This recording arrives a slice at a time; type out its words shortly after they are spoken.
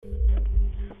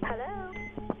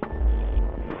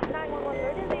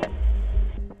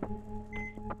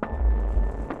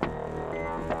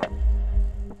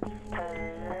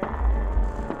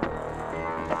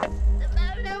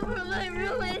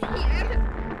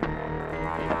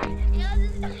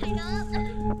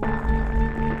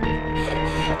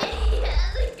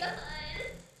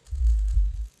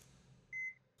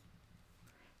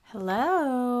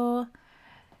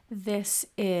This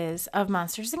is Of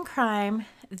Monsters and Crime,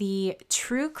 the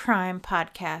true crime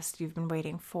podcast you've been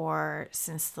waiting for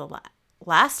since the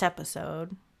last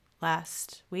episode.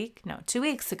 Last week? No, 2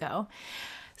 weeks ago.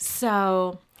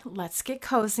 So let's get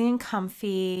cozy and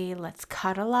comfy. Let's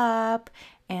cuddle up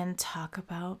and talk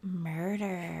about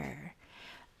murder.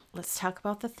 Let's talk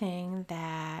about the thing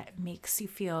that makes you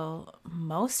feel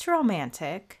most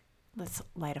romantic. Let's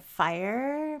light a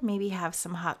fire, maybe have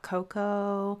some hot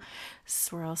cocoa,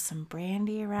 swirl some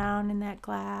brandy around in that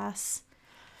glass.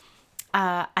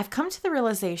 I've come to the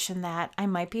realization that I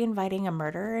might be inviting a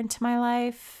murderer into my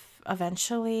life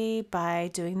eventually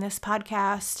by doing this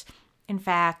podcast. In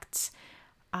fact,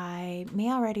 I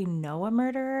may already know a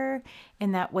murderer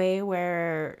in that way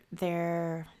where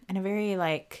they're in a very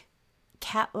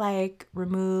cat-like,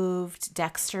 removed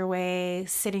Dexter way,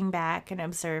 sitting back and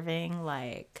observing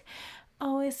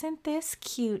oh, isn't this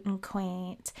cute and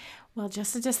quaint? Well,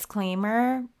 just a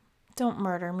disclaimer, don't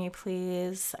murder me,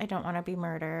 please. I don't want to be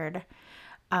murdered.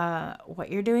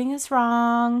 What you're doing is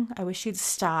wrong. I wish you'd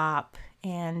stop.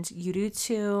 And you do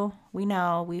too. We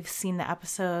know, we've seen the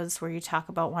episodes where you talk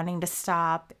about wanting to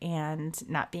stop and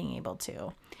not being able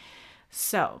to.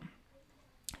 So,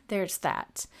 there's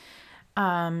that.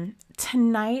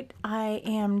 Tonight I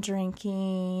am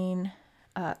drinking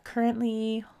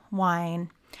currently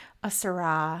wine, a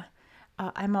Syrah.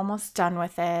 I'm almost done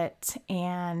with it,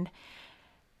 and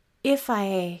if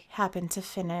I happen to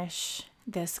finish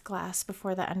this glass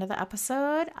before the end of the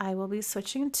episode, I will be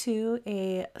switching to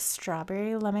a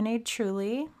strawberry lemonade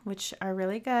Truly, which are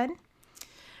really good.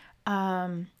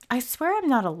 I swear I'm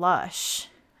not a lush.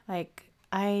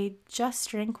 I just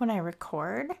drink when I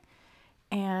record.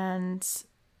 And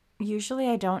usually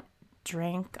I don't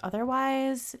drink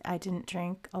otherwise. I didn't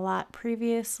drink a lot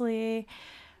previously,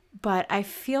 but I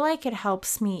feel like it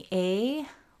helps me, A,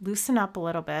 loosen up a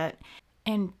little bit,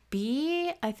 and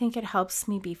B, I think it helps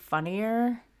me be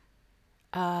funnier.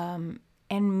 And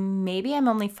maybe I'm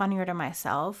only funnier to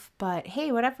myself, but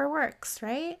hey, whatever works,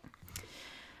 right?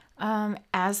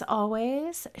 As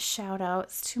always, shout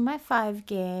outs to my 5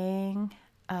 gang.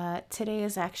 Today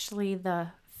is actually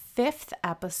the 5th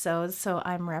episode, so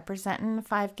I'm representing the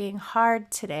 5 gang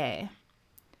hard today.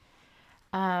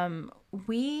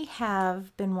 We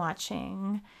have been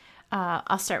watching,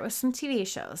 I'll start with some TV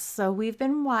shows. So we've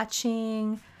been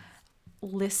watching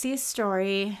Lissy's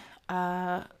Story.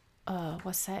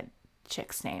 What's that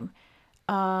chick's name?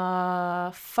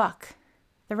 The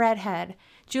redhead,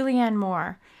 Julianne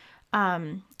Moore.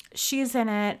 She's in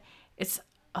it. It's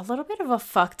a little bit of a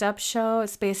fucked up show.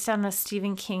 It's based on a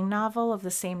Stephen King novel of the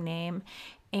same name,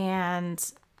 and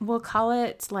we'll call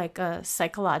it like a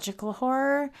psychological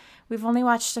horror. We've only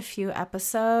watched a few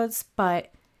episodes,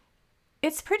 but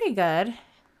it's pretty good.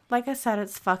 Like I said,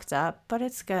 it's fucked up, but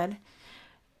it's good.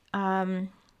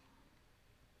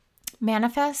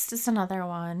 Manifest is another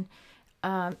one.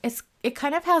 It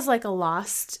kind of has like a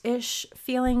Lost-ish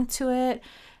feeling to it,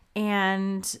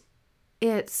 and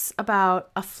it's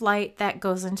about a flight that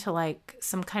goes into like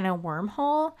some kind of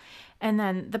wormhole. And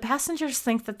then the passengers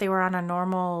think that they were on a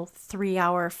normal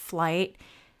 3-hour flight,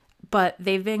 but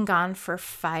they've been gone for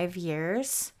 5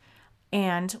 years.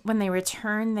 And when they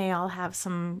return, they all have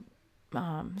some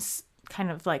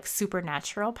kind of like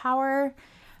supernatural power.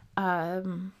 I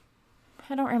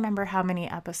don't remember how many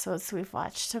episodes we've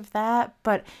watched of that,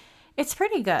 but it's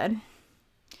pretty good.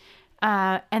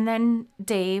 And then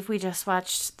Dave, we just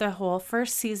watched the whole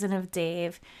first season of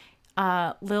Dave.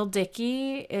 Lil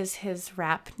Dicky is his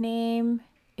rap name.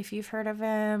 If you've heard of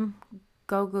him,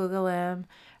 go Google him.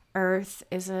 Earth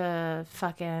is a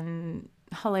fucking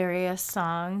hilarious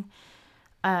song.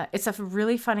 It's a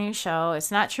really funny show.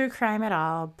 It's not true crime at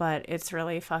all, but it's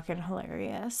really fucking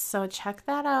hilarious. So check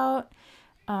that out.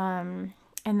 And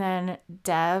then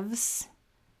Devs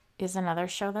is another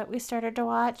show that we started to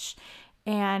watch.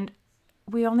 And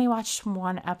we only watched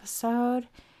 1 episode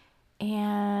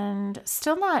and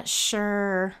still not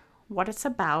sure what it's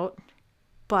about,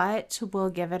 but we'll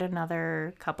give it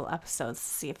another couple episodes to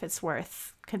see if it's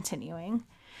worth continuing.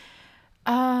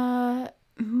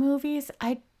 Movies,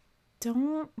 I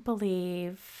don't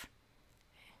believe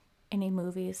any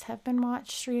movies have been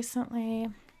watched recently,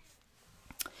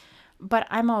 but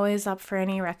I'm always up for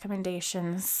any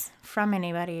recommendations from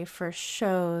anybody for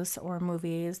shows or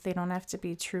movies. They don't have to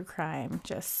be true crime,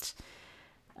 just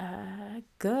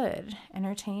good,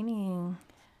 entertaining.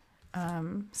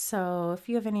 So if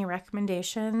you have any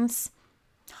recommendations,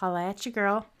 holla at your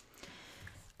girl.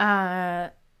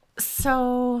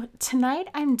 So tonight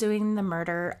I'm doing the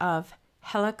murder of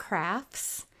Hella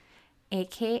Crafts,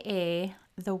 aka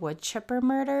the wood chipper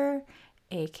murder,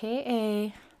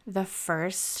 aka the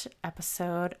first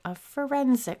episode of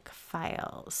Forensic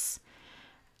Files,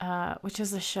 which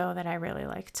is a show that I really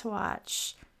like to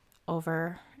watch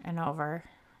over and over.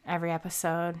 Every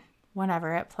episode,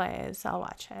 whenever it plays, I'll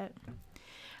watch it.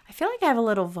 I feel like I have a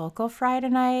little vocal fry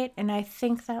tonight, and I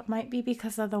think that might be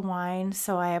because of the wine,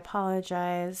 so I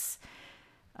apologize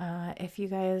if you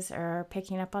guys are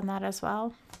picking up on that as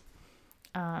well.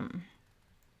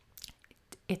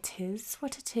 It is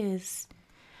what it is.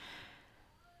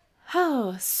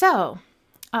 Oh, so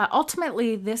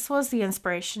ultimately, this was the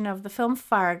inspiration of the film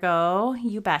Fargo.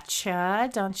 You betcha.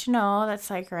 Don't you know? That's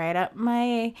like right up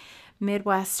my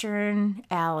Midwestern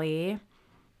alley.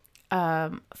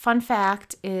 Fun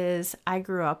fact is I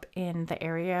grew up in the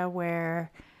area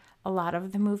where a lot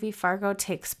of the movie Fargo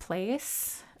takes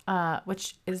place,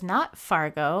 which is not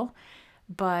Fargo,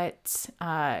 but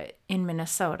in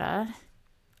Minnesota.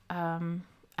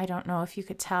 I don't know if you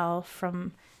could tell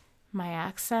from my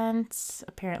accent.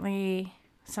 Apparently,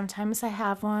 sometimes I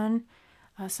have one,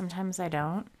 sometimes I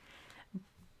don't.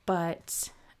 But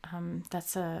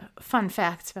that's a fun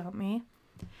fact about me.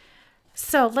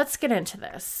 So let's get into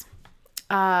this.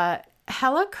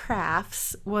 Hella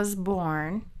Crafts was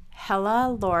born Hella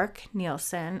Lork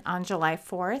Nielsen on July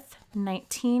 4th,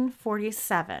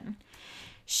 1947.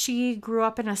 She grew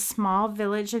up in a small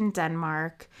village in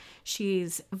Denmark.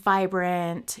 She's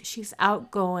vibrant, she's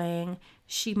outgoing,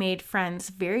 she made friends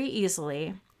very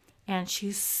easily, and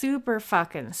she's super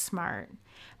fucking smart.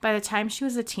 By the time she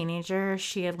was a teenager,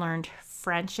 she had learned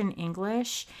French and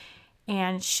English,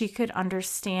 and she could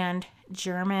understand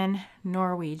German,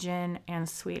 Norwegian, and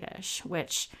Swedish,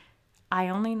 which I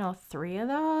only know 3 of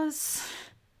those.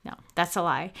 No, that's a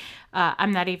lie.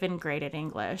 I'm not even great at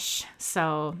English,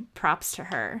 so props to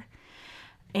her.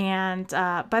 And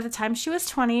by the time she was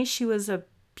 20, she was a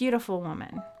beautiful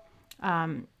woman.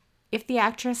 If the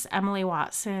actress Emily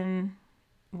Watson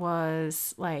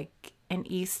was like an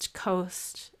East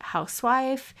Coast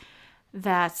housewife,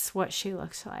 that's what she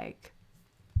looked like.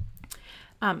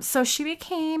 So she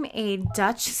became a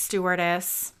Dutch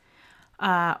stewardess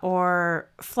or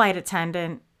flight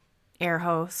attendant, air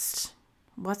host.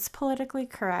 What's politically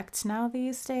correct now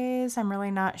these days? I'm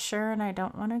really not sure, and I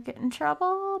don't want to get in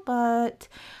trouble, but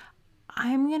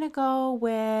I'm going to go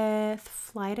with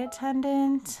flight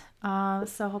attendant.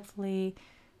 So hopefully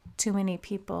too many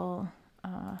people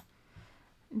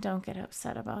don't get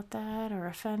upset about that or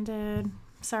offended.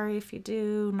 Sorry if you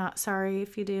do, not sorry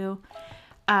if you do.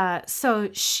 So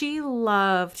she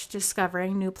loved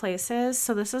discovering new places.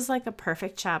 So this is like a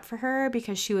perfect job for her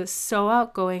because she was so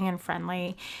outgoing and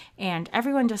friendly and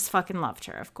everyone just fucking loved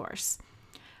her, of course.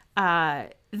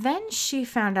 Then she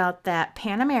found out that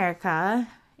Pan America,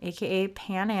 aka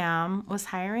Pan Am, was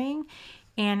hiring,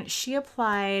 and she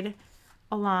applied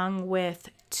along with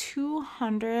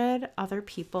 200 other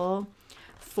people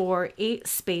for 8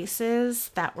 spaces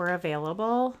that were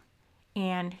available,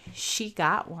 and she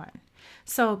got one.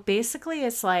 So basically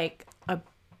it's like a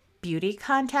beauty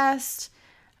contest.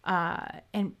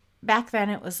 And back then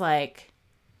it was like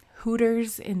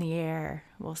Hooters in the air,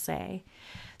 we'll say.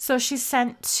 So she's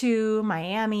sent to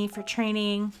Miami for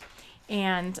training.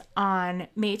 And on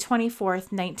May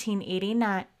 24th,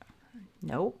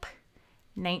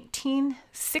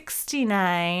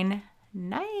 1969,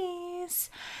 nice,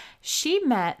 she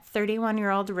met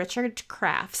 31-year-old Richard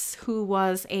Crafts, who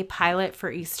was a pilot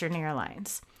for Eastern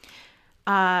Airlines.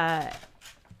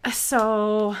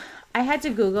 So I had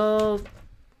to Google,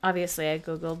 obviously I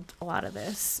Googled a lot of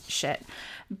this shit,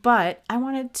 but I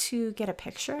wanted to get a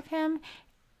picture of him.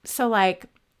 So like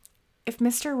if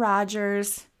Mr.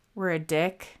 Rogers were a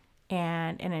dick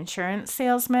and an insurance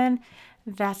salesman,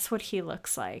 that's what he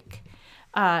looks like.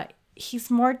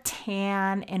 He's more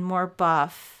tan and more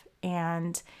buff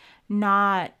and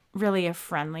not really a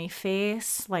friendly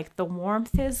face. Like the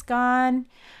warmth is gone.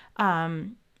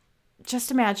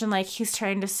 Just imagine like he's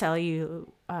trying to sell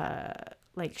you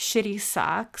like shitty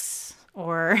socks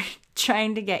or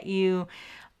trying to get you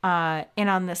in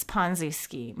on this Ponzi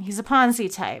scheme. He's a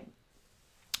Ponzi type.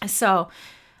 So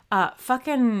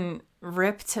fucking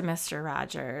rip to Mr.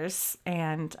 Rogers.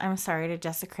 And I'm sorry to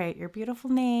desecrate your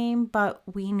beautiful name, but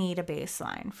we need a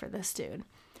baseline for this dude.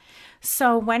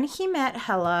 So when he met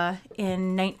Hella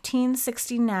in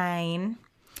 1969,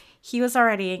 he was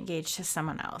already engaged to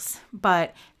someone else,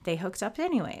 but they hooked up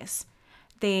anyways.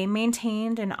 They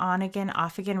maintained an on-again,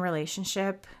 off-again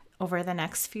relationship over the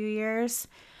next few years.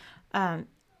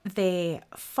 They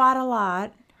fought a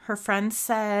lot. Her friends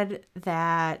said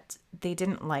that they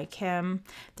didn't like him.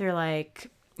 They're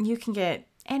like, you can get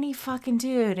any fucking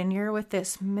dude and you're with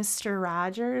this Mr.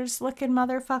 Rogers looking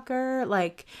motherfucker.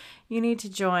 Like, you need to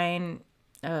join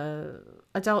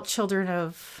adult children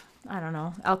of, I don't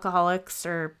know, alcoholics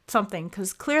or something,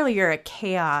 because clearly you're a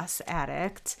chaos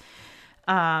addict.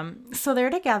 So they're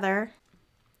together.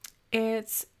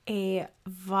 It's a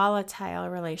volatile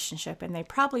relationship, and they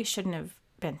probably shouldn't have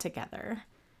been together.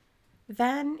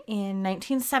 Then in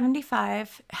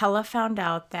 1975, Hella found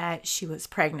out that she was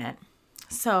pregnant.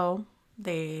 So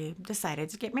they decided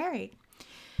to get married.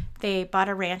 They bought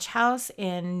a ranch house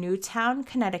in Newtown,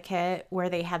 Connecticut, where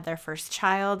they had their first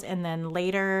child, and then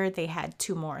later they had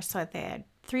 2 more. So they had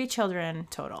 3 children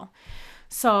total.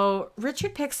 So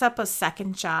Richard picks up a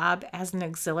second job as an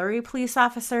auxiliary police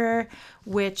officer,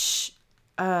 which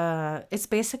it's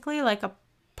basically like a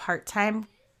part-time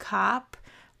cop.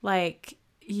 Like,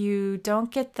 you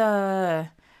don't get the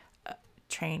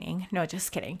training. No,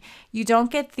 just kidding. You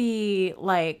don't get the,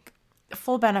 like,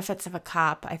 full benefits of a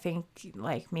cop. I think,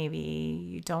 like, maybe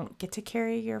you don't get to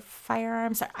carry your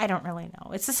firearms. I don't really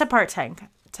know. It's just a part-time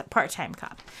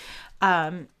cop.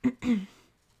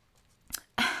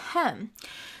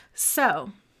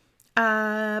 So,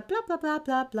 blah, blah, blah,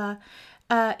 blah, blah.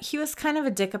 He was kind of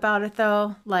a dick about it,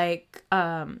 though. Like,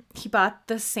 he bought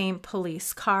the same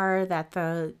police car that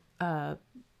the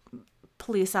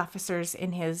police officers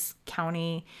in his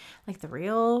county, like the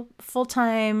real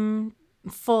full-time,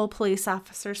 full police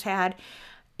officers had.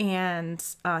 And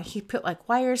he put, like,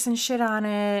 wires and shit on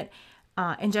it.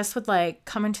 And just would, like,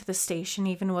 come into the station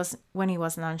even when he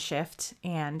wasn't on shift,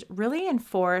 and really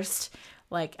enforced,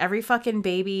 like, every fucking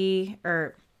baby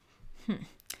or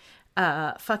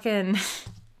fucking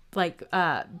like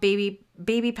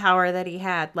baby power that he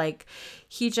had. Like,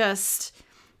 he just,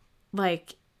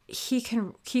 like, he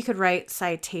could write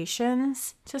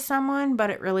citations to someone, but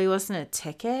it really wasn't a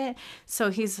ticket. So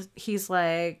he's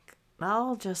like,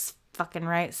 I'll just fucking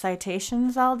write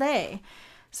citations all day.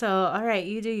 So, all right,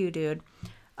 you do you, dude.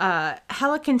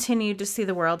 Hella continued to see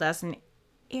the world as an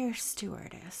air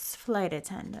stewardess, flight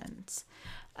attendant.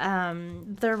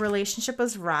 Their relationship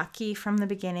was rocky from the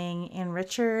beginning, and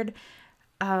Richard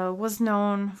was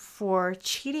known for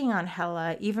cheating on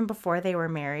Hella even before they were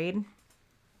married.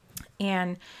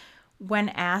 And when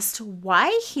asked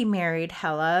why he married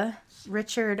Hella,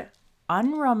 Richard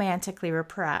unromantically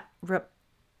replied,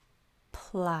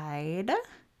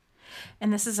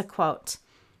 and this is a quote,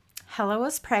 "Hella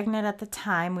was pregnant at the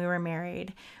time we were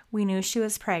married. We knew she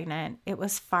was pregnant. It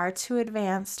was far too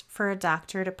advanced for a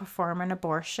doctor to perform an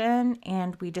abortion,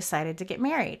 and we decided to get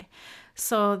married."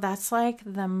 So that's, like,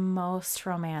 the most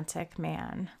romantic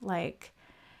man. Like,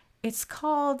 it's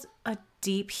called a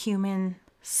deep human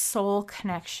soul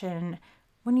connection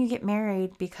when you get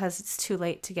married because it's too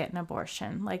late to get an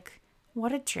abortion. Like,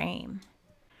 what a dream.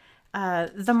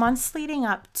 The months leading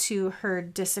up to her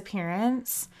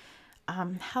disappearance,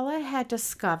 Hella had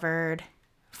discovered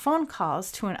phone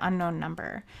calls to an unknown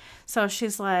number. So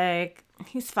she's like,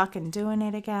 he's fucking doing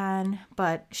it again.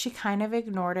 But she kind of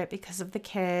ignored it because of the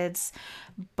kids.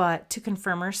 But to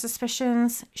confirm her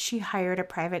suspicions, she hired a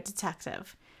private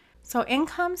detective. So in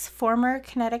comes former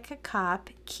Connecticut cop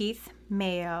Keith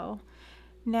Mayo.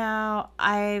 Now,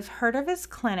 I've heard of his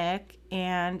clinic,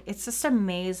 and it's just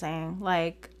amazing.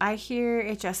 Like, I hear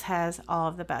it just has all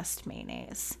of the best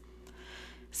mayonnaise.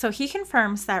 So he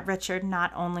confirms that Richard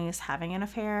not only is having an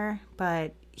affair,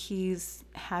 but he's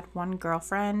had one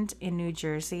girlfriend in New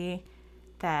Jersey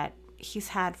that he's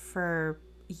had for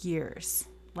years,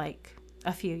 like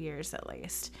a few years at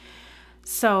least.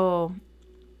 So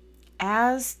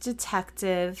as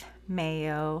Detective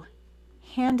Mayo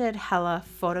handed Hella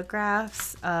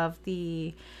photographs of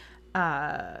the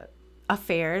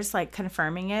affairs, like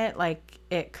confirming it, like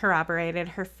it corroborated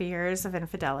her fears of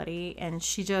infidelity, and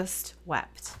she just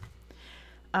wept.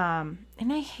 And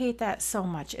I hate that so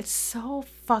much. It's so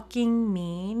fucking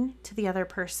mean to the other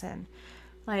person.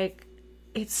 Like,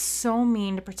 it's so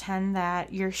mean to pretend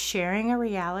that you're sharing a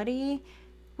reality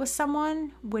with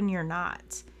someone when you're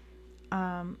not.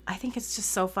 I think it's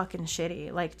just so fucking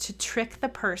shitty. Like, to trick the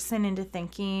person into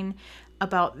thinking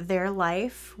about their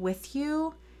life with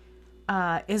you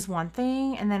is one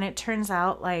thing, and then it turns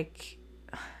out, like,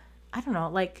 I don't know,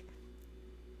 like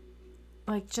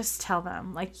just tell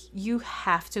them, like, you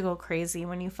have to go crazy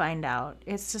when you find out.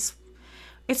 It's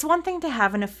one thing to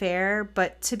have an affair,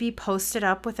 but to be posted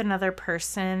up with another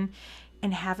person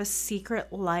and have a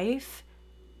secret life,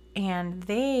 and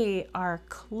they are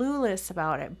clueless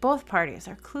about it. Both parties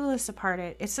are clueless about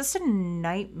it. It's just a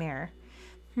nightmare.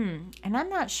 And I'm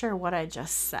not sure what I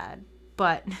just said,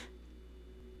 but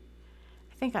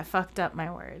I think I fucked up my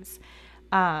words.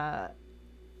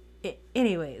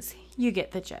 Anyways, you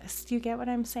get the gist. You get what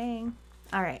I'm saying?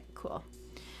 All right, cool.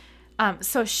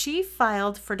 So she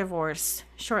filed for divorce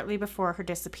shortly before her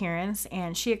disappearance,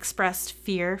 and she expressed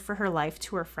fear for her life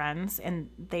to her friends, and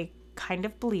they kind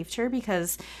of believed her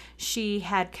because she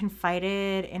had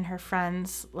confided in her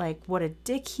friends like what a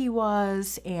dick he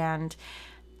was, and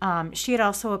she had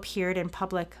also appeared in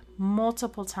public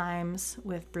multiple times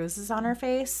with bruises on her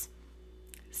face.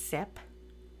 Sip.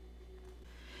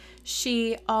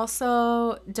 She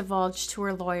also divulged to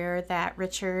her lawyer that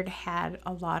Richard had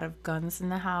a lot of guns in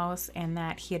the house and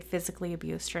that he had physically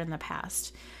abused her in the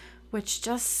past, which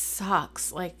just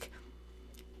sucks. Like,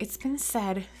 it's been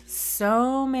said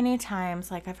so many times.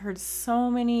 Like, I've heard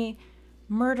so many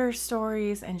murder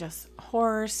stories and just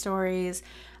horror stories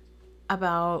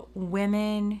about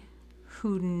women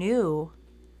who knew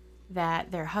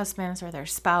that their husbands or their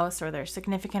spouse or their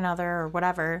significant other or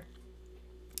whatever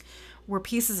were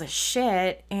pieces of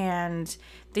shit, and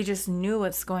they just knew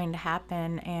what's going to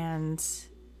happen, and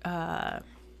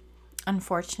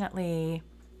unfortunately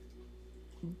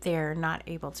they're not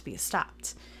able to be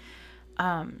stopped.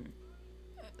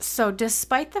 So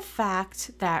despite the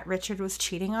fact that Richard was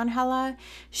cheating on Hella,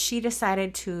 she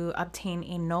decided to obtain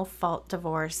a no-fault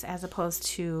divorce as opposed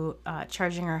to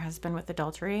charging her husband with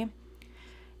adultery.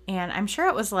 And I'm sure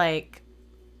it was like,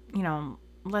 you know,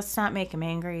 let's not make him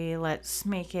angry. Let's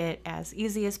make it as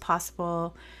easy as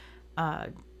possible.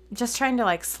 Just trying to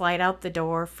like slide out the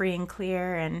door free and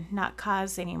clear and not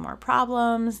cause any more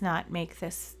problems, not make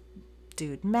this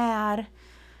dude mad.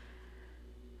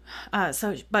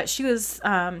 But she was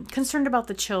concerned about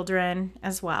the children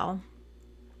as well,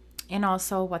 and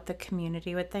also what the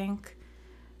community would think.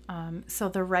 So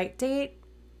the right date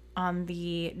on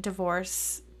the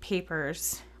divorce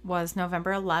papers was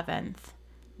November 11th,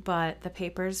 but the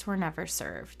papers were never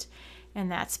served.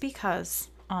 And that's because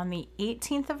on the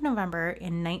 18th of November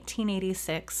in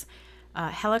 1986,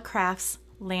 Hella Crafts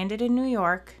landed in New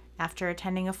York after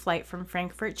attending a flight from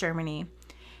Frankfurt, Germany.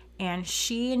 And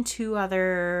she and two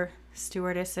other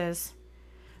stewardesses,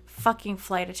 fucking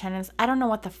flight attendants, I don't know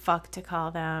what the fuck to call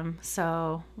them,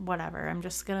 so whatever. I'm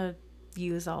just going to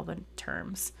use all the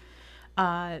terms.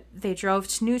 They drove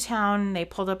to Newtown. They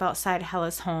pulled up outside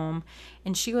Hella's home,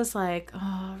 and she was like,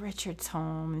 "Oh, Richard's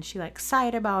home," and she like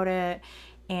sighed about it.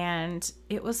 And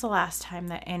it was the last time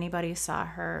that anybody saw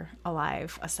her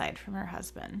alive aside from her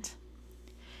husband.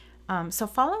 So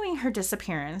following her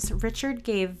disappearance, Richard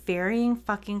gave varying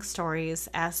fucking stories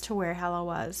as to where Hella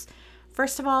was.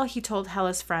 First of all, he told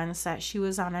Hella's friends that she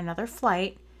was on another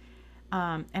flight.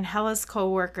 And Hella's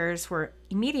co-workers were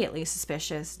immediately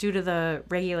suspicious due to the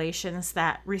regulations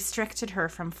that restricted her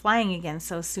from flying again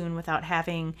so soon without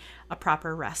having a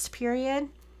proper rest period.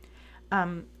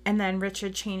 And then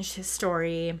Richard changed his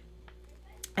story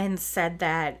and said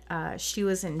that she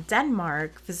was in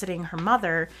Denmark visiting her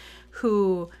mother,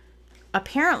 who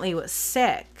apparently was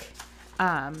sick.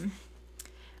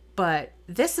 But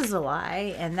this is a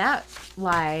lie, and that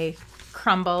lie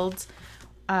crumbled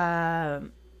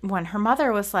when her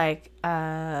mother was like,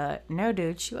 no,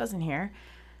 dude, she wasn't here.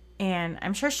 And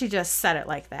I'm sure she just said it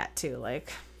like that, too.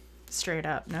 Like, straight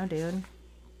up, no, dude.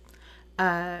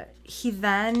 He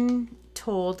then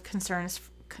told concerned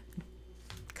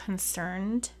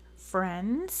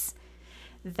friends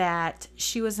that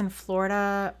she was in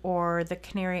Florida or the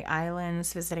Canary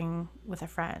Islands visiting with a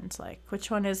friend. Like,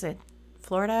 which one is it?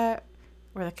 Florida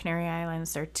or the Canary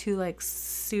Islands? They're two, like,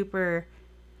 super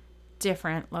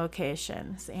different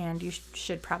locations, and you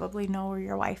should probably know where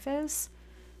your wife is.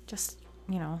 Just,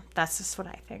 you know, that's just what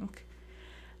I think.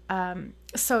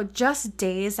 So just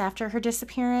days after her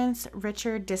disappearance,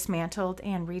 Richard dismantled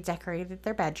and redecorated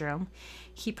their bedroom.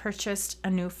 He purchased a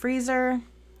new freezer,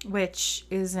 which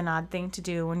is an odd thing to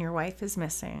do when your wife is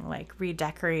missing, like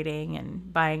redecorating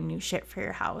and buying new shit for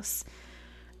your house.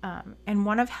 And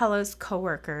one of Hella's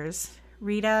coworkers,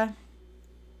 Rita,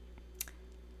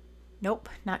 nope,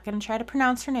 not going to try to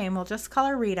pronounce her name, we'll just call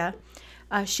her Rita.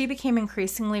 She became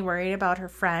increasingly worried about her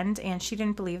friend, and she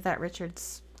didn't believe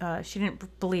Richard's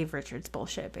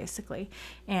bullshit, basically.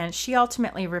 And she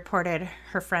ultimately reported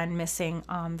her friend missing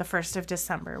on the 1st of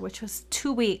December, which was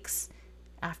 2 weeks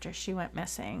after she went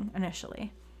missing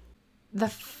initially. The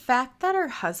fact that her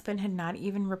husband had not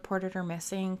even reported her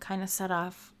missing kind of set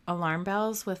off alarm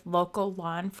bells with local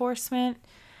law enforcement,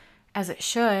 as it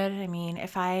should. I mean,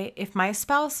 if my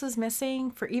spouse was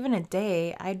missing for even a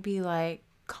day, I'd be like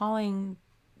calling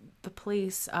the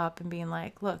police up and being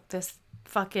like, look, this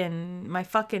my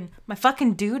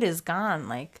fucking dude is gone.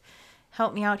 Like,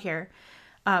 help me out here.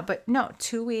 But no,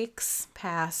 2 weeks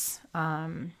pass.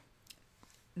 Her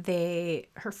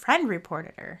friend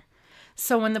reported her.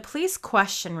 So when the police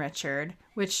questioned Richard,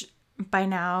 which by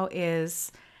now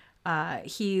is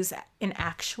He's an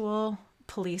actual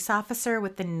police officer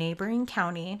with the neighboring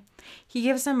county. He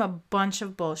gives him a bunch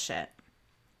of bullshit.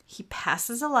 He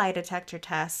passes a lie detector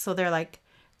test, so they're like,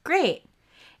 great.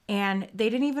 And they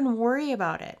didn't even worry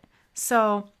about it.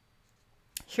 So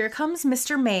here comes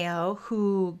Mr. Mayo,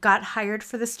 who got hired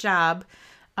for this job,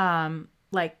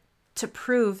 to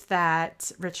prove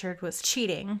that Richard was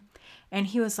cheating. And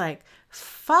he was like,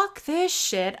 fuck this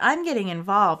shit. I'm getting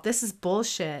involved. This is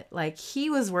bullshit. Like, he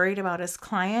was worried about his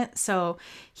client, so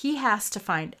he has to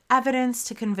find evidence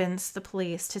to convince the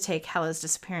police to take Hella's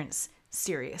disappearance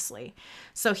seriously.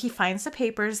 So he finds the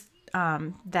papers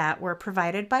that were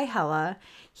provided by Hella.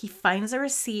 He finds a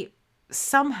receipt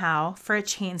somehow for a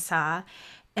chainsaw.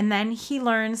 And then he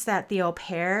learns that the au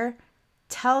pair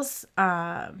tells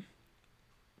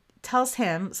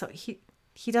him, so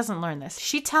he doesn't learn this.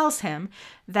 She tells him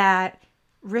that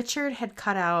Richard had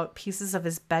cut out pieces of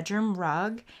his bedroom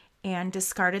rug and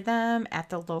discarded them at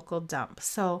the local dump.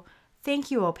 So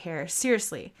thank you, au pair.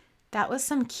 Seriously, that was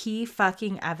some key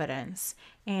fucking evidence.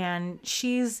 And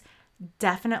she's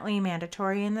definitely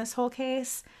mandatory in this whole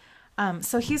case.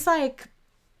 So he's like,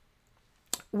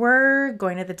 we're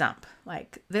going to the dump.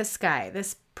 Like, this guy,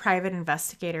 this private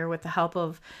investigator, with the help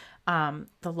of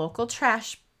the local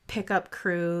trash pickup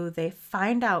crew, they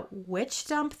find out which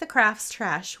dump the Crafts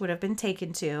trash would have been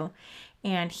taken to,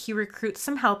 and he recruits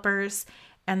some helpers,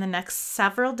 and the next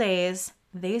several days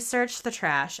they search the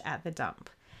trash at the dump.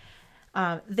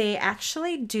 They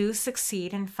actually do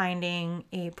succeed in finding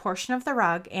a portion of the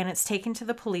rug, and it's taken to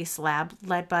the police lab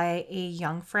led by a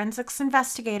young forensics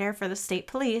investigator for the state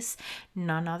police,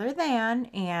 none other than,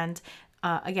 and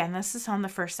again, this is on the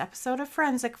first episode of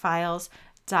Forensic Files,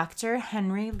 Dr.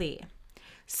 Henry Lee.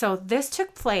 So this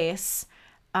took place,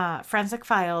 Forensic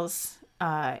Files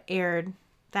aired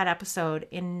that episode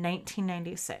in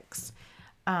 1996.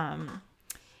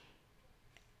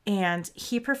 And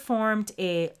he performed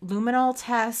a luminol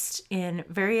test in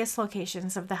various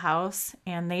locations of the house,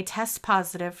 and they test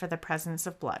positive for the presence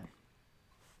of blood.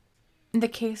 The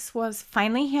case was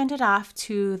finally handed off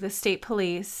to the state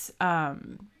police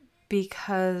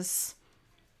because,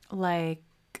 like,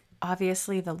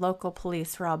 obviously the local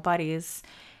police were all buddies.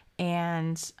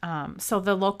 And so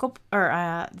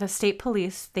the state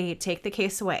police, they take the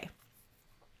case away.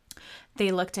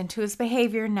 They looked into his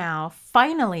behavior now,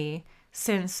 finally,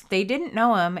 since they didn't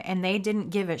know him and they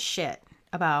didn't give a shit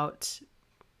about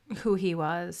who he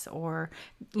was, or,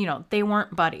 they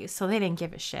weren't buddies, so they didn't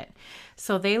give a shit.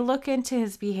 So they look into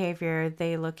his behavior,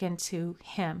 they look into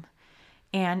him.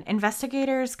 And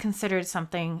investigators considered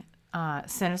something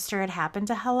sinister had happened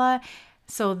to Hella,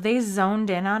 so they zoned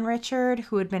in on Richard,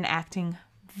 who had been acting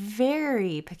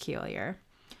very peculiar.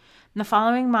 In the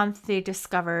following month, they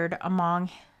discovered among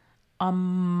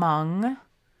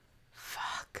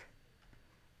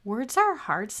words are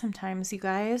hard sometimes, you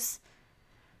guys.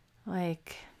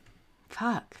 Like,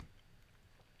 fuck.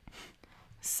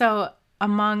 So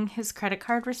among his credit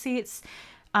card receipts,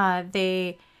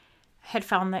 they had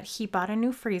found that he bought a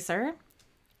new freezer,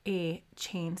 a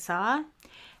chainsaw,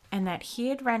 and that he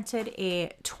had rented a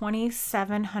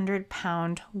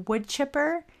 2,700-pound wood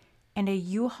chipper and a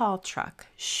U-Haul truck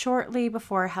shortly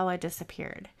before Hella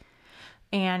disappeared.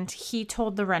 And he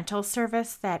told the rental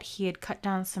service that he had cut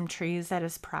down some trees at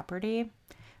his property.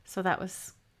 So that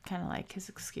was kind of like his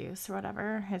excuse or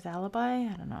whatever, his alibi.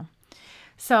 I don't know.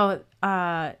 So,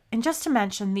 and just to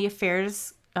mention, the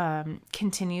affairs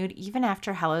continued even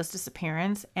after Hella's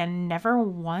disappearance, and never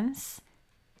once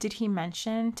did he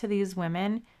mention to these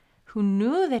women who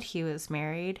knew that he was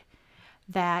married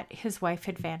that his wife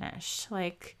had vanished.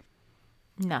 Like,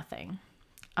 nothing.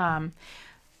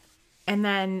 And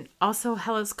then also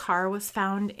Hella's car was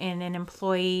found in an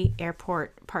employee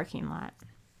airport parking lot.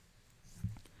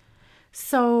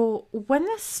 So when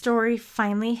this story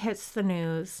finally hits the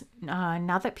news,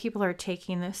 now that people are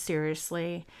taking this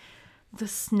seriously, the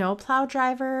snowplow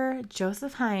driver,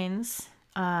 Joseph Hines,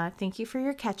 thank you for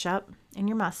your ketchup and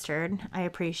your mustard. I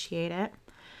appreciate it.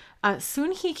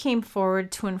 Soon he came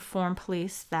forward to inform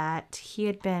police that he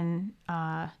had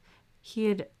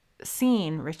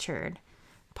seen Richard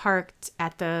parked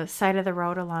at the side of the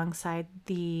road alongside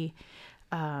the,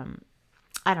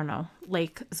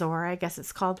 Lake Zora, I guess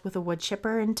it's called, with a wood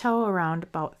chipper in tow around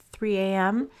about 3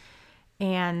 a.m.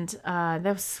 And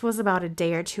this was about a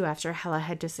day or two after Hella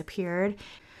had disappeared.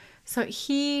 So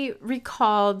he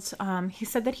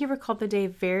said that he recalled the day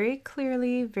very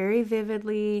clearly, very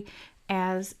vividly,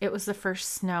 as it was the first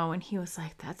snow. And he was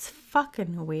like, that's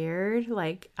fucking weird.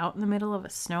 Like, out in the middle of a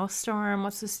snowstorm,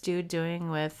 what's this dude doing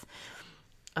with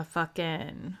a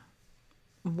fucking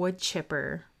wood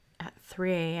chipper at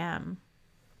 3 a.m.?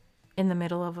 in the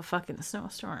middle of a fucking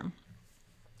snowstorm.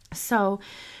 So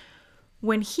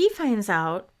when he finds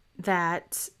out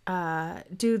that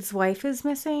dude's wife is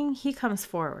missing, he comes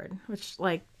forward, which,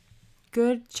 like,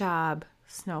 good job,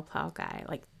 snowplow guy.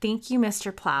 Like, thank you,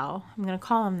 Mr. Plow. I'm going to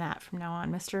call him that from now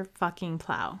on, Mr. fucking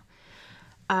Plow.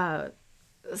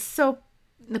 So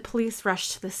the police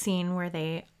rushed to the scene where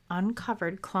they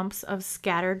uncovered clumps of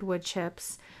scattered wood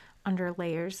chips under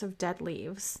layers of dead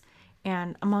leaves.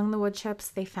 And among the wood chips,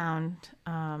 they found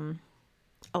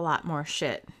a lot more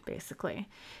shit, basically.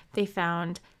 They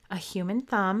found a human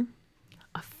thumb,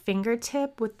 a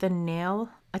fingertip with the nail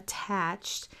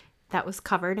attached that was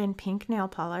covered in pink nail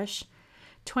polish,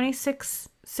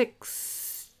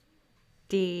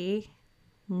 2660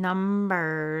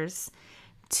 numbers,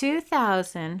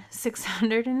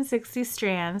 2,660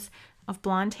 strands of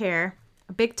blonde hair,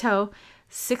 a big toe,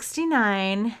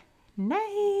 69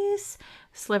 nice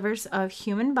slivers of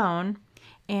human bone,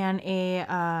 and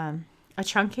a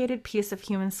truncated piece of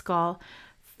human skull,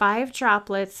 5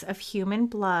 droplets of human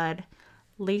blood,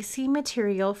 lacy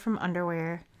material from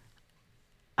underwear,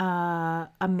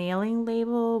 a mailing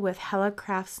label with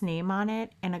Helicraft's name on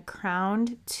it, and a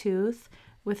crowned tooth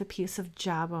with a piece of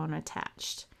jawbone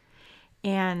attached.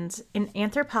 And an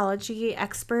anthropology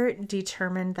expert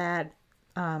determined that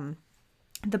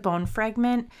the bone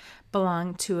fragment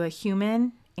belonged to a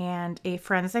human, and a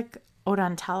forensic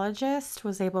odontologist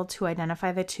was able to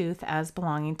identify the tooth as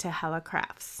belonging to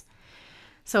Helicraft's.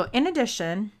 So in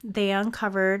addition, they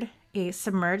uncovered a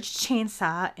submerged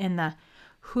chainsaw in the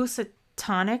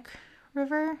Housatonic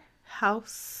River,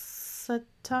 House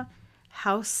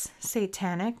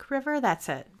Satanic River. That's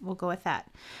it. We'll go with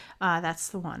that. That's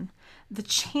the one. The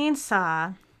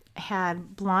chainsaw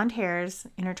had blonde hairs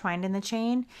intertwined in the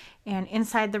chain, and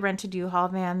inside the rented U-Haul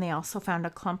van, they also found a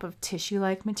clump of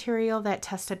tissue-like material that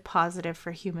tested positive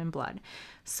for human blood.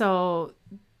 So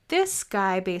this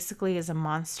guy basically is a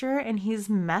monster, and he's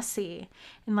messy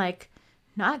and, like,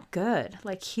 not good.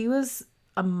 Like, he was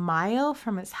a mile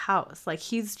from his house. Like,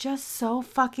 he's just so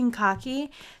fucking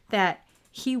cocky that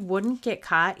he wouldn't get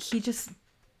caught. He just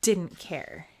didn't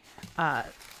care.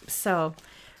 So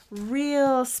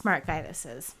real smart guy this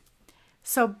is.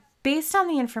 So based on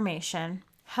the information,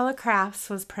 Helicraft's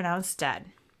was pronounced dead.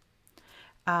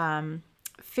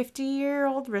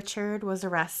 50-year-old Richard was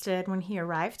arrested when he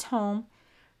arrived home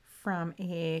from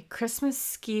a Christmas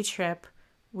ski trip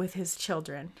with his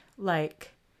children.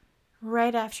 Like,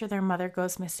 right after their mother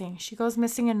goes missing. She goes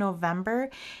missing in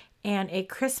November, and a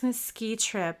Christmas ski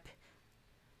trip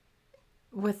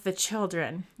with the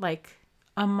children, like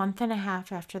a month and a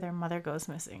half after their mother goes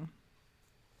missing.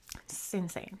 It's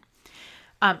insane.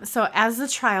 So as the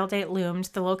trial date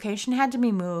loomed, the location had to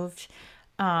be moved.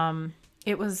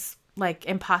 It was, like,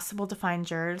 impossible to find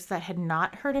jurors that had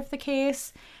not heard of the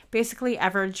case. Basically,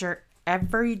 every juror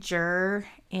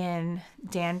in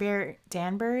Danbury,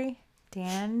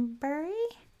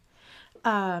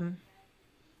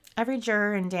 every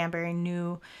juror in Danbury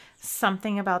knew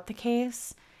something about the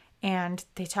case, and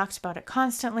they talked about it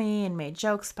constantly and made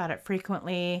jokes about it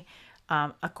frequently,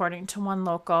 according to one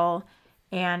local.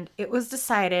 And it was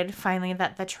decided finally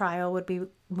that the trial would be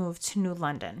moved to New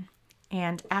London.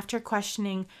 And after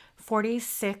questioning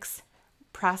 46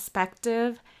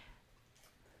 prospective,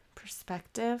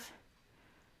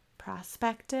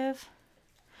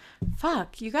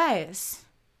 fuck, you guys.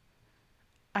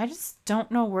 I just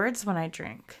don't know words when I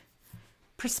drink.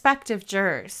 Prospective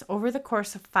jurors over the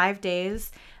course of 5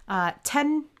 days,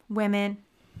 10 women,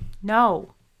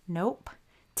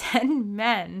 10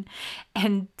 men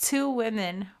and 2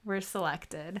 women were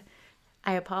selected.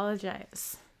 I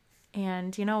apologize.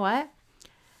 And you know what?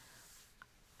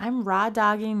 I'm raw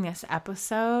dogging this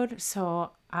episode,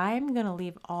 so I'm going to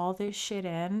leave all this shit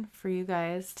in for you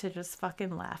guys to just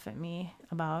fucking laugh at me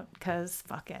about, because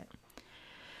fuck it.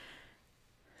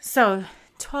 So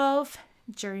 12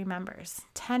 jury members,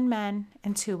 10 men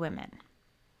and 2 women.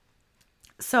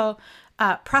 So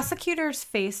prosecutors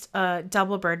faced a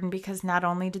double burden because not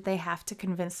only did they have to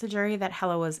convince the jury that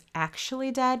Hella was actually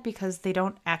dead, because they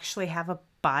don't actually have a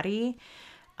body,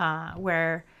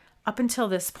 where up until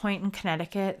this point in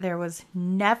Connecticut, there was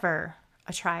never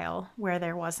a trial where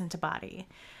there wasn't a body.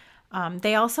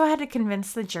 They also had to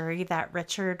convince the jury that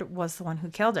Richard was the one who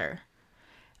killed her.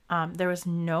 There was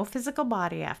no physical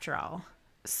body after all.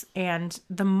 And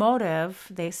the motive,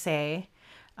 they say,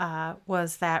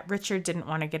 was that Richard didn't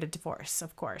want to get a divorce,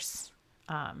 of course.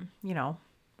 You know,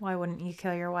 why wouldn't you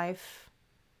kill your wife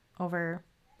over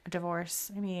a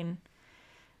divorce? I mean,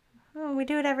 we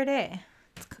do it every day.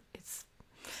 It's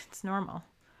normal.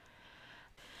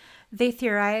 They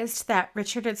theorized that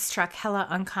Richard had struck Hella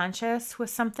unconscious with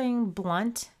something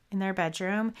blunt in their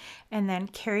bedroom and then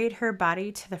carried her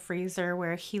body to the freezer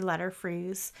where he let her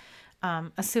freeze,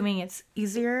 assuming it's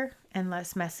easier and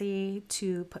less messy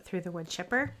to put through the wood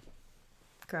chipper.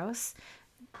 Gross.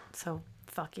 So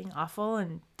fucking awful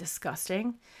and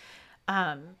disgusting.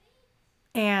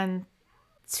 And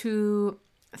to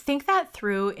think that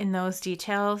through in those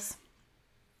details,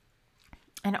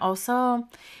 and also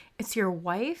it's your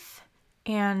wife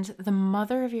and the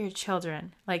mother of your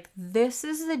children. Like, this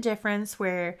is the difference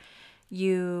where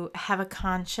you have a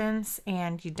conscience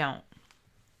and you don't.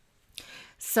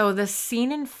 So the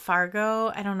scene in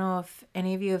Fargo, I don't know if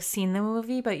any of you have seen the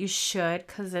movie, but you should,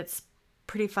 because it's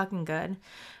pretty fucking good.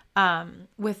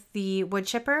 With the wood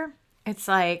chipper, it's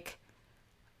like,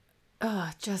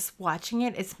 just watching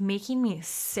it, it's making me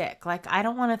sick. Like, I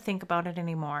don't want to think about it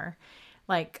anymore.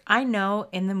 Like, I know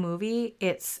in the movie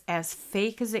it's as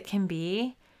fake as it can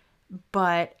be,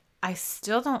 but I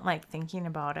still don't like thinking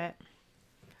about it.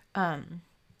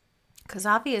 Because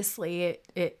obviously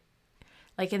it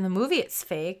like in the movie it's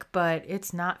fake, but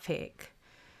it's not fake.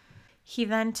 He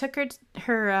then took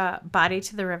her body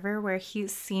to the river where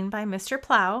he's seen by Mr.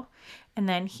 Plow, and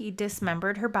then he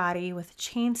dismembered her body with a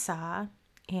chainsaw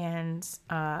and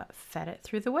fed it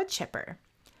through the wood chipper.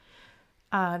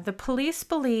 The police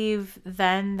believe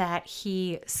then that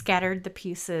he scattered the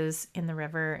pieces in the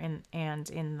river and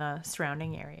in the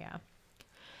surrounding area.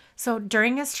 So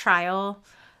during his trial,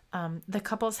 the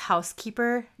couple's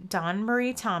housekeeper, Dawn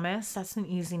Marie Thomas, that's an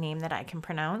easy name that I can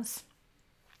pronounce,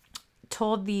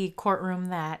 told the courtroom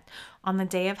that on the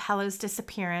day of Hella's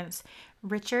disappearance,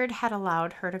 Richard had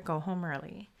allowed her to go home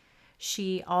early.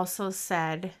 She also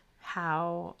said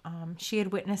how she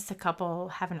had witnessed the couple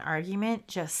have an argument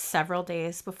just several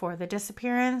days before the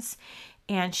disappearance.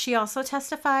 And she also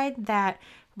testified that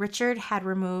Richard had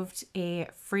removed a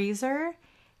freezer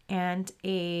and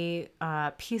a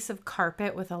piece of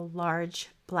carpet with a large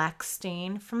black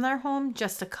stain from their home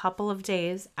just a couple of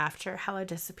days after Hella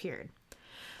disappeared.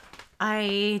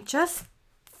 I just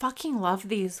fucking love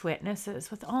these witnesses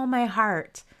with all my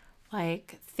heart.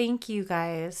 Like, thank you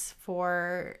guys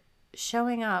for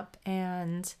showing up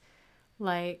and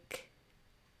like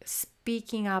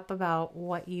speaking up about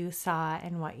what you saw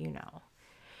and what you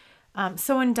know.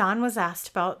 So when Dawn was asked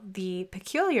about the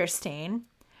peculiar stain,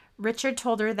 Richard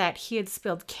told her that he had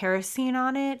spilled kerosene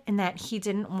on it and that he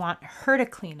didn't want her to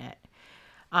clean it.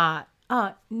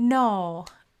 No,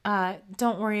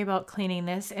 don't worry about cleaning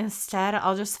this. Instead,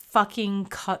 I'll just fucking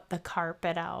cut the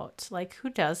carpet out. Like, who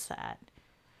does that?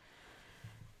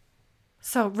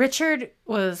 So Richard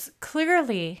was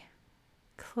clearly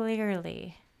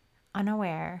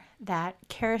unaware that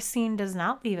kerosene does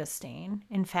not leave a stain.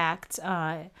 In fact,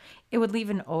 it would leave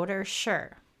an odor,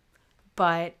 sure,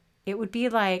 but it would be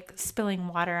like spilling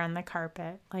water on the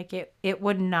carpet. Like it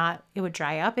would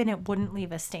dry up and it wouldn't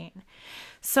leave a stain.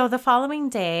 So the following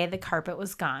day, the carpet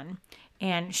was gone.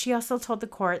 And she also told the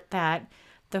court that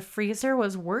the freezer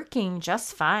was working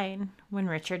just fine when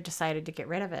Richard decided to get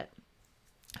rid of it.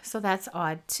 So that's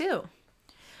odd too.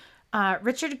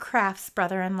 Richard Kraft's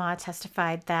brother-in-law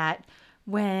testified that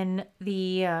when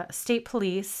the state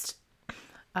police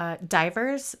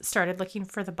divers started looking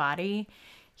for the body,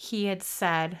 he had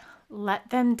said, "Let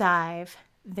them dive.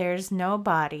 There's no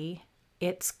body.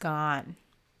 It's gone."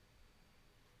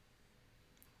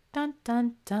 Dun,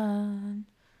 dun, dun.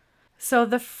 So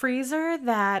the freezer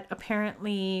that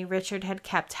apparently Richard had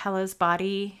kept Hella's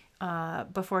body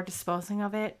before disposing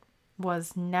of it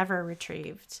was never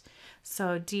retrieved.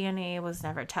 So DNA was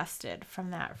never tested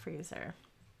from that freezer.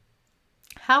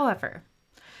 However,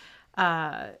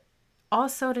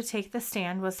 also to take the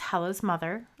stand was Hella's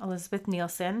mother, Elizabeth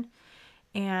Nielsen.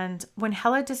 And when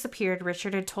Hella disappeared,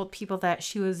 Richard had told people that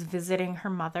she was visiting her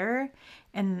mother.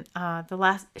 And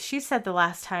she said the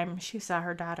last time she saw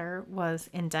her daughter was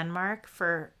in Denmark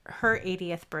for her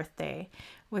 80th birthday,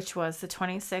 which was the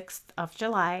 26th of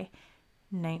July,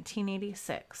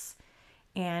 1986.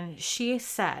 And she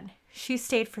said she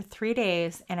stayed for 3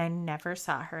 days and I never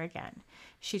saw her again.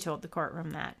 She told the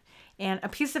courtroom that. And a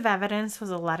piece of evidence was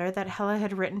a letter that Hella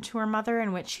had written to her mother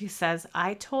in which she says,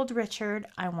 "I told Richard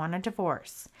I want a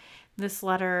divorce." This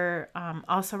letter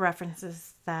also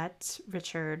references that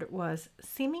Richard was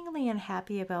seemingly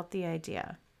unhappy about the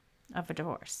idea of a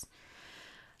divorce.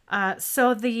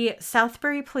 So the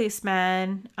Southbury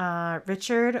policeman,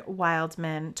 Richard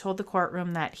Wildman, told the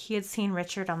courtroom that he had seen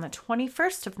Richard on the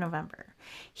 21st of November.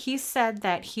 He said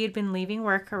that he had been leaving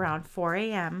work around 4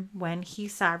 a.m. when he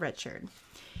saw Richard.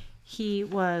 He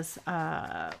was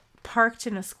parked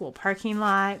in a school parking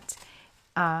lot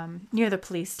near the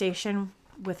police station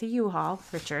with a U-Haul.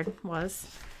 Richard was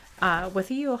with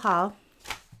a U-Haul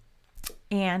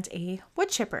and a wood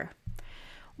chipper.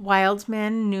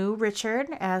 Wildman knew Richard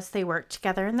as they worked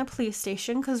together in the police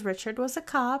station because Richard was a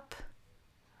cop,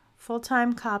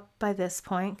 full-time cop by this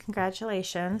point.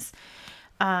 Congratulations.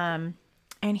 And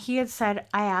he had said,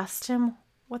 I asked him,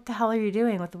 what the hell are you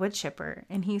doing with the wood chipper?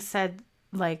 And he said,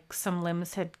 like, some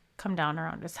limbs had come down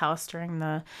around his house during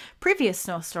the previous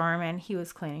snowstorm and he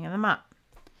was cleaning them up.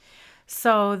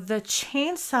 So the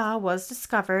chainsaw was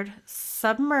discovered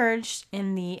submerged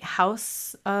in the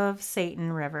House of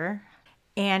Satan River,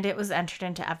 and it was entered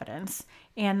into evidence.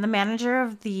 And the manager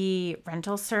of the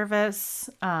rental service,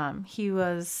 he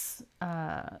was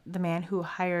the man who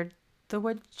hired the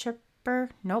wood chipper.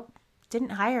 Nope,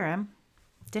 didn't hire him.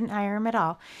 Didn't hire him at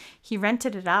all. He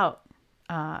rented it out,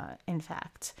 in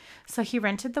fact. So he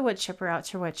rented the wood chipper out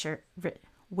to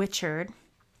Richard.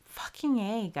 Fucking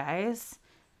A, guys.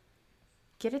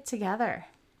 Get it together.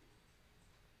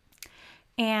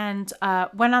 And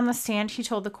when on the stand, he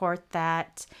told the court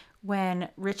that when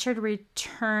Richard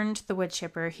returned the wood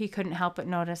chipper, he couldn't help but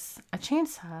notice a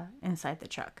chainsaw inside the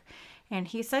truck. And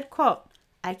he said, quote,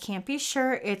 I can't be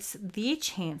sure it's the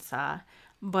chainsaw,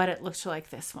 but it looked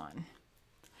like this one.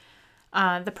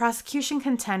 The prosecution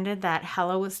contended that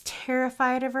Hella was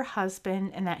terrified of her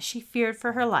husband and that she feared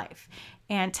for her life.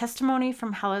 And testimony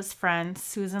from Hella's friend,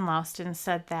 Susan Louston,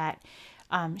 said that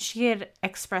she had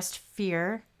expressed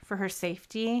fear for her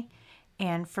safety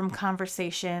and from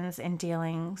conversations and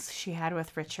dealings she had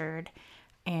with Richard,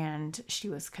 and she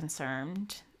was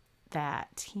concerned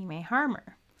that he may harm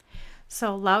her.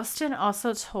 So Louston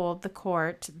also told the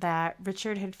court that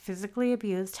Richard had physically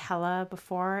abused Hella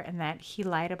before and that he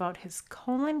lied about his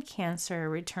colon cancer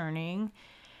returning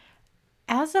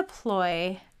as a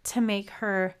ploy to make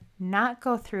her not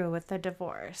go through with the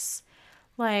divorce.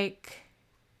 Like,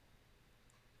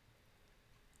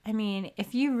 I mean,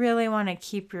 if you really want to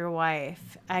keep your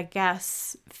wife, I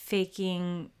guess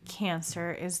faking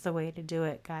cancer is the way to do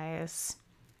it, guys.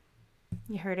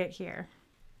 You heard it here.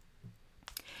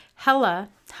 Hella,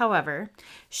 however,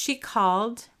 she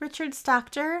called Richard's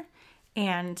doctor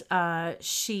and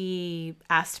she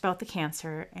asked about the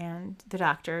cancer, and the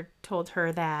doctor told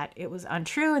her that it was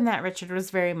untrue and that Richard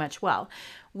was very much well,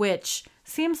 which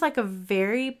seems like a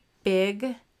very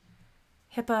big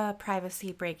HIPAA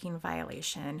privacy breaking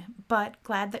violation, but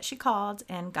glad that she called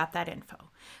and got that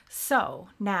info. So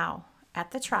now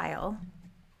at the trial,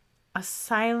 a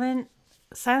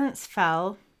silence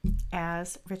fell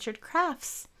as Richard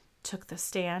Crafts took the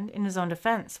stand in his own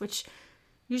defense, which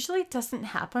usually doesn't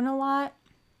happen a lot.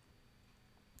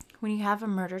 When you have a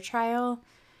murder trial,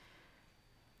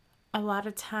 a lot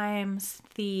of times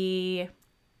the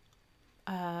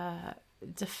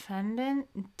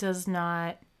defendant does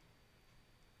not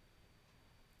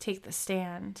take the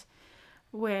stand,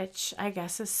 which I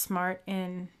guess is smart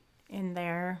in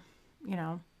their,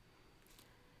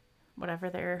 whatever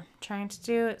they're trying to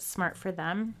do. It's smart for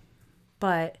them.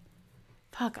 But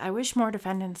fuck, I wish more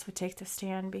defendants would take the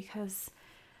stand, because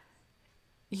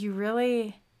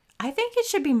I think it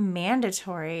should be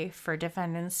mandatory for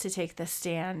defendants to take the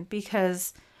stand,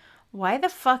 because why the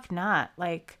fuck not?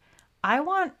 Like, I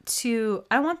want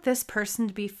this person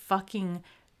to be fucking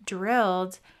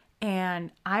drilled,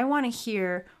 and I want to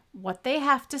hear what they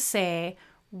have to say,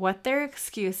 what their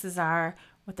excuses are,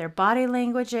 what their body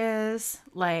language is,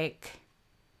 like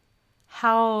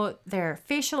how their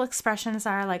facial expressions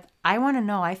are. Like, I want to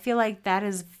know. I feel like that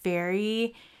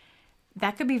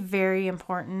could be very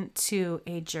important to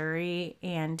a jury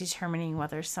and determining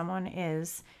whether someone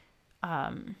is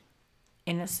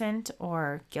innocent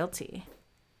or guilty.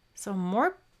 So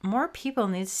more people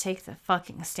need to take the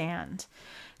fucking stand.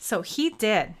 So he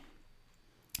did.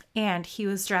 And he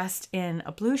was dressed in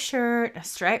a blue shirt, a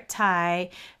striped tie.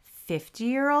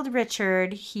 50-year-old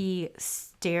Richard, he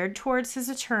stared towards his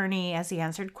attorney as he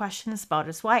answered questions about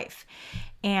his wife.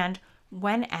 And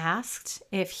when asked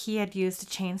if he had used a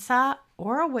chainsaw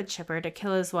or a wood chipper to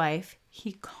kill his wife,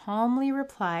 he calmly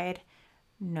replied,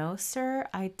 "No, sir,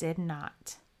 I did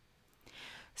not."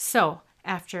 So,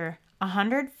 after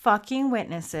 100 fucking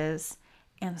witnesses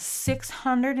and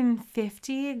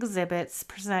 650 exhibits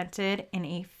presented in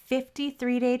a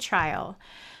 53-day trial,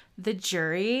 the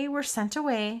jury were sent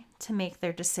away to make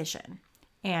their decision.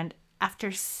 And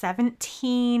after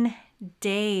 17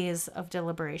 days of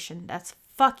deliberation, that's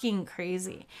fucking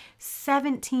crazy.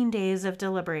 17 days of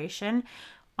deliberation.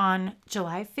 On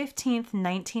July 15th,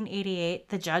 1988,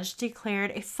 the judge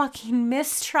declared a fucking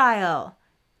mistrial.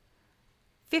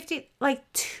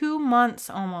 2 months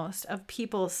almost of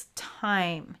people's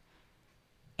time.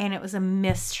 And it was a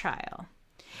mistrial.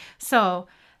 So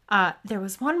there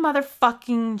was one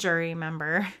motherfucking jury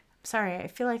member. Sorry, I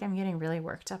feel like I'm getting really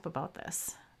worked up about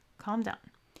this. Calm down.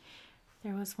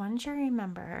 There was one jury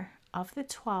member of the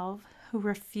 12 who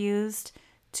refused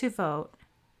to vote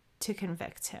to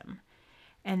convict him.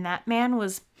 And that man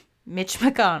was Mitch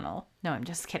McConnell. No, I'm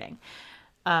just kidding.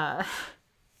 But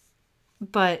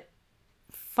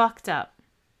fucked up.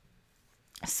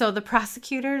 So the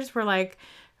prosecutors were like,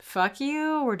 fuck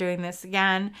you, we're doing this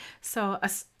again. So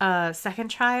a second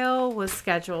trial was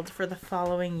scheduled for the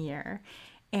following year.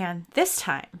 And this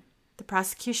time, the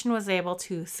prosecution was able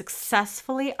to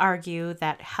successfully argue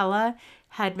that Hella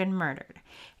had been murdered.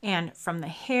 And from the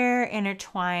hair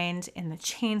intertwined in the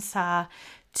chainsaw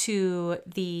to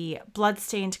the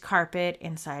bloodstained carpet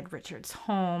inside Richard's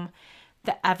home,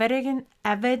 the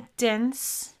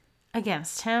evidence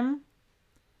against him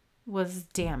was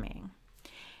damning.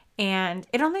 And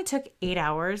it only took 8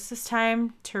 hours this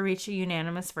time to reach a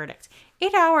unanimous verdict.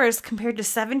 8 hours compared to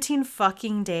 17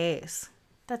 fucking days.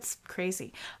 That's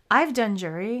crazy. I've done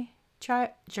jury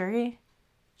trial?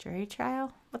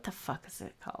 What the fuck is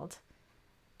it called?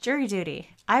 Jury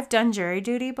duty. I've done jury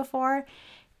duty before,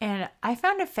 and I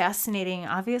found it fascinating,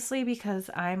 obviously, because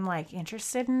I'm like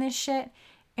interested in this shit.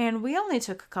 And we only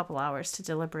took a couple hours to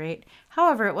deliberate.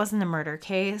 However, it wasn't a murder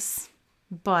case,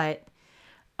 but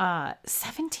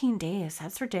 17 days,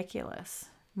 that's ridiculous.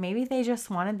 Maybe they just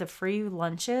wanted the free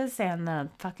lunches and the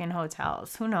fucking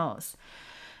hotels. Who knows?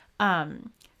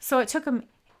 So it took them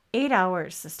 8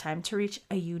 hours this time to reach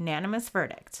a unanimous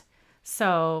verdict.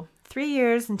 So 3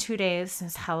 years and 2 days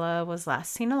since Hella was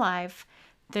last seen alive,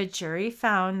 the jury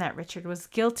found that Richard was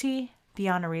guilty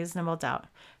beyond a reasonable doubt.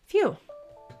 Phew.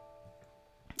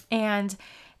 And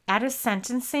at his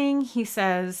sentencing, he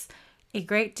says, "A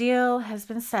great deal has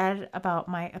been said about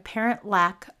my apparent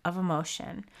lack of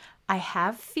emotion. I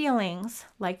have feelings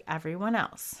like everyone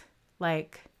else."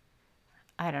 Like,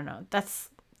 I don't know.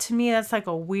 To me, that's like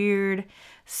a weird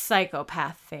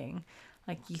psychopath thing.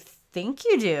 Like, you think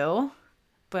you do,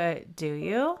 but do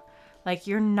you? Like,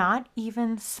 you're not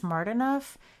even smart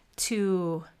enough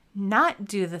to not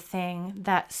do the thing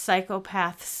that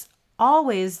psychopaths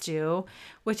always do,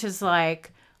 which is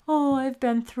like, oh, I've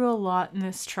been through a lot in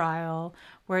this trial,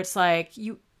 where it's like,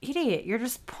 you idiot, you're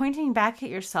just pointing back at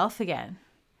yourself again.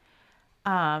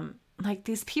 Like,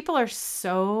 these people are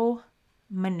so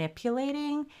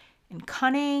manipulating and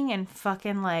cunning and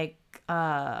fucking like,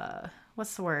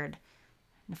 what's the word?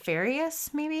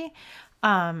 Nefarious, maybe?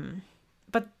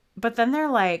 But then they're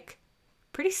like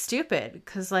pretty stupid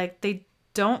because like they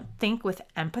don't think with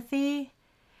empathy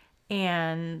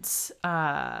and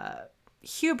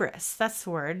hubris, that's the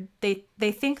word.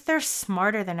 They think they're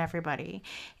smarter than everybody,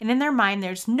 and in their mind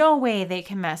there's no way they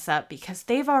can mess up because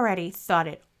they've already thought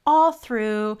it all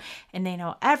through and they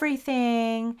know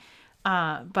everything.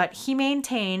 But he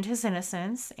maintained his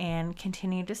innocence and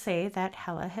continued to say that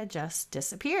Hella had just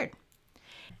disappeared.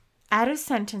 At his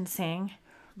sentencing,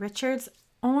 Richard's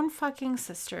own fucking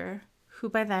sister, who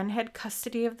by then had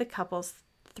custody of the couple's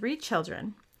 3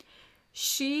 children,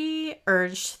 she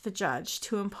urged the judge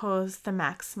to impose the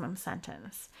maximum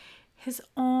sentence. His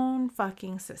own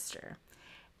fucking sister.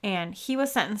 And he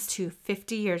was sentenced to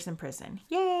 50 years in prison.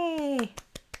 Yay!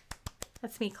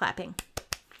 That's me clapping.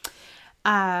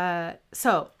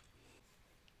 So,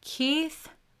 Keith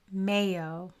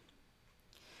Mayo.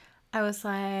 I was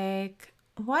like,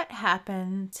 what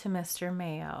happened to Mr.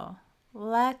 Mayo?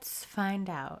 Let's find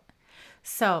out.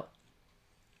 So,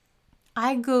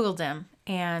 I Googled him,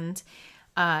 and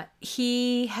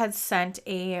he had sent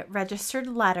a registered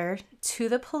letter to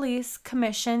the police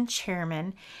commission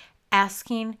chairman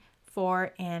asking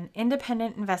for an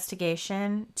independent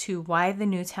investigation to why the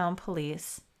Newtown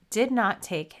police did not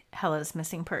take Hella's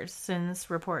missing persons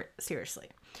report seriously.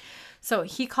 So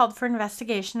he called for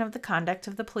investigation of the conduct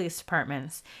of the police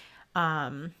departments,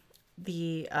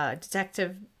 the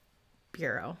detective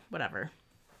bureau, whatever.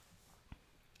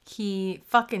 He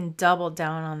fucking doubled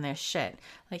down on this shit.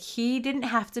 Like, he didn't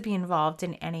have to be involved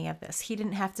in any of this. He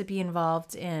didn't have to be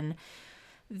involved in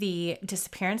the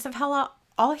disappearance of Hella.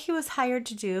 All he was hired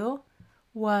to do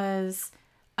was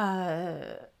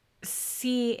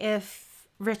see if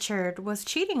Richard was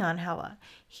cheating on Hella.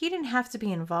 He didn't have to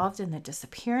be involved in the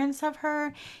disappearance of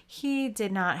her. He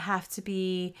did not have to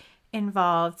be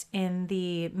involved in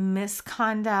the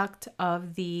misconduct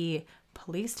of the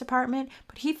police department,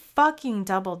 but he fucking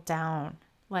doubled down.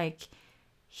 Like,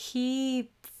 he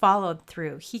followed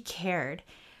through. He cared.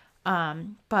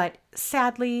 But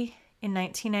sadly, in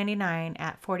 1999,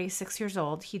 at 46 years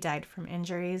old, he died from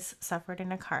injuries suffered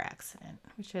in a car accident,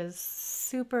 which is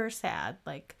super sad.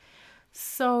 Like,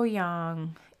 so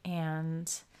young.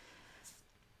 And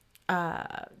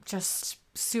just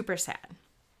super sad.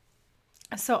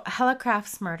 So Hella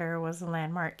Craft's murder was a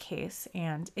landmark case,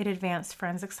 and it advanced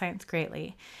forensic science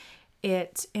greatly.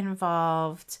 It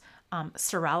involved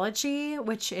serology,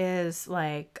 which is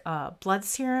like blood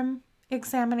serum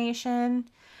examination,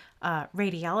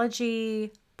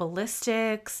 radiology,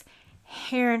 ballistics,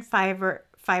 hair and fiber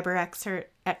exert.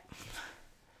 Oh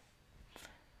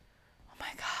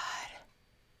my god,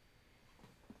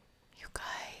 you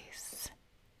guys!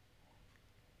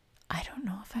 I don't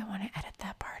know if I want to edit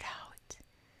that part out.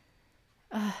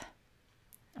 I'm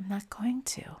not going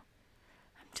to.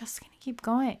 I'm just going to keep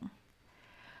going.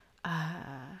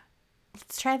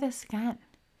 Let's try this again.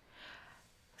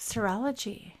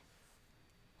 Serology,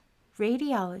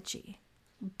 radiology,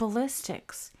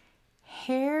 ballistics,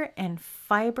 hair and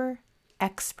fiber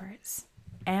experts,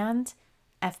 and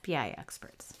FBI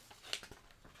experts.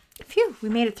 Phew, we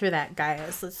made it through that,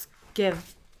 guys. Let's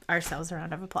give ourselves a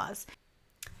round of applause.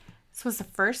 This was the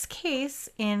first case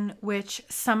in which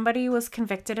somebody was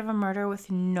convicted of a murder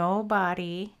with no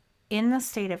body in the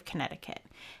state of Connecticut.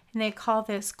 And they call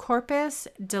this corpus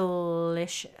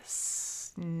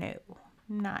delicious. No,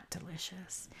 not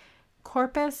delicious.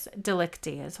 Corpus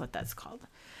delicti is what that's called.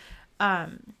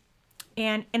 And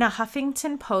in a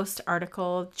Huffington Post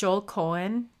article, Joel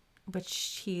Cohen,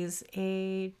 which he's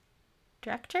a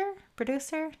producer,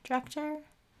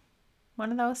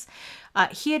 one of those,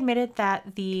 he admitted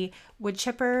that the wood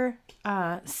chipper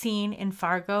scene in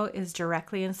Fargo is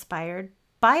directly inspired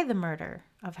by the murder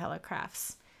of Hella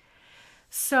Crafts.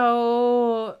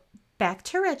 So back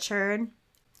to Richard.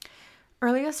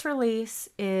 Earliest release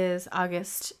is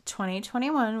August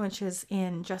 2021, which is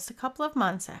in just a couple of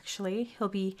months, actually. He'll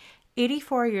be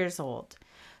 84 years old.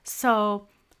 So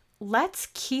let's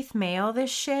Keith Mayo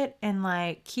this shit and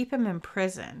like keep him in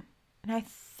prison. And I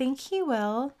think he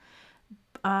will.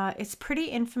 It's pretty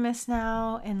infamous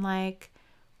now. And like,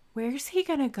 where's he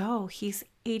gonna go? He's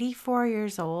 84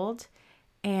 years old.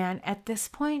 And at this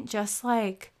point, just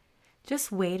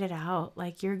wait it out.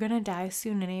 Like, you're gonna die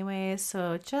soon anyway,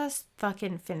 so just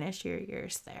fucking finish your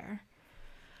years there.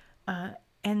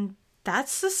 And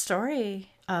that's the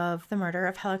story of the murder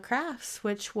of Hella Crafts,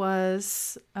 which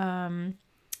was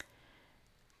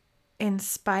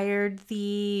inspired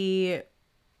the,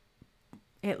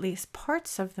 at least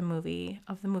parts of the movie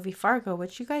Fargo,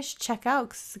 which you guys should check out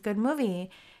because it's a good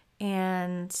movie.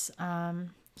 And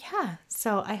yeah,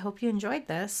 so I hope you enjoyed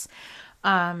this.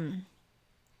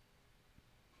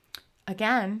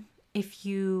 Again, if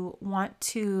you want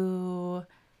to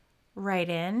write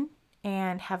in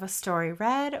and have a story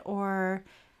read or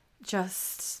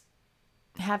just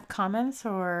have comments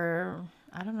or,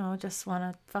 I don't know, just want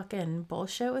to fucking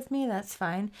bullshit with me, that's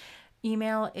fine.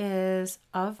 Email is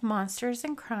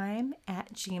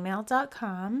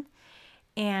ofmonstersandcrime@gmail.com.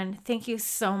 And thank you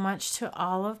so much to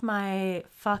all of my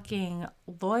fucking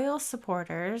loyal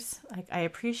supporters. Like, I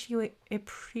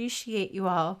appreciate you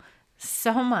all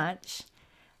so much,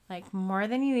 like more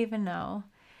than you even know.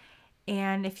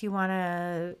 And if you want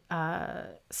to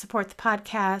support the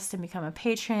podcast and become a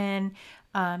patron,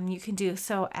 you can do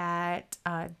so at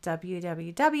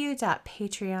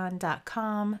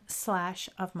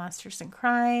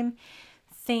www.patreon.com/ofmonstersandcrime.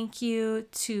 Thank you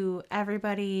to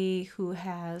everybody who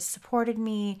has supported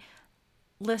me,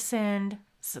 listened,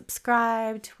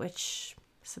 subscribed,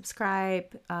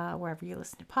 wherever you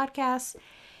listen to podcasts,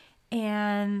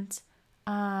 and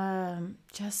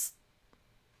just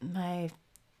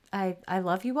I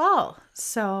love you all.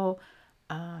 So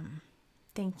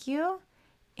thank you,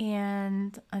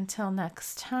 and until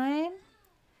next time,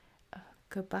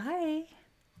 goodbye.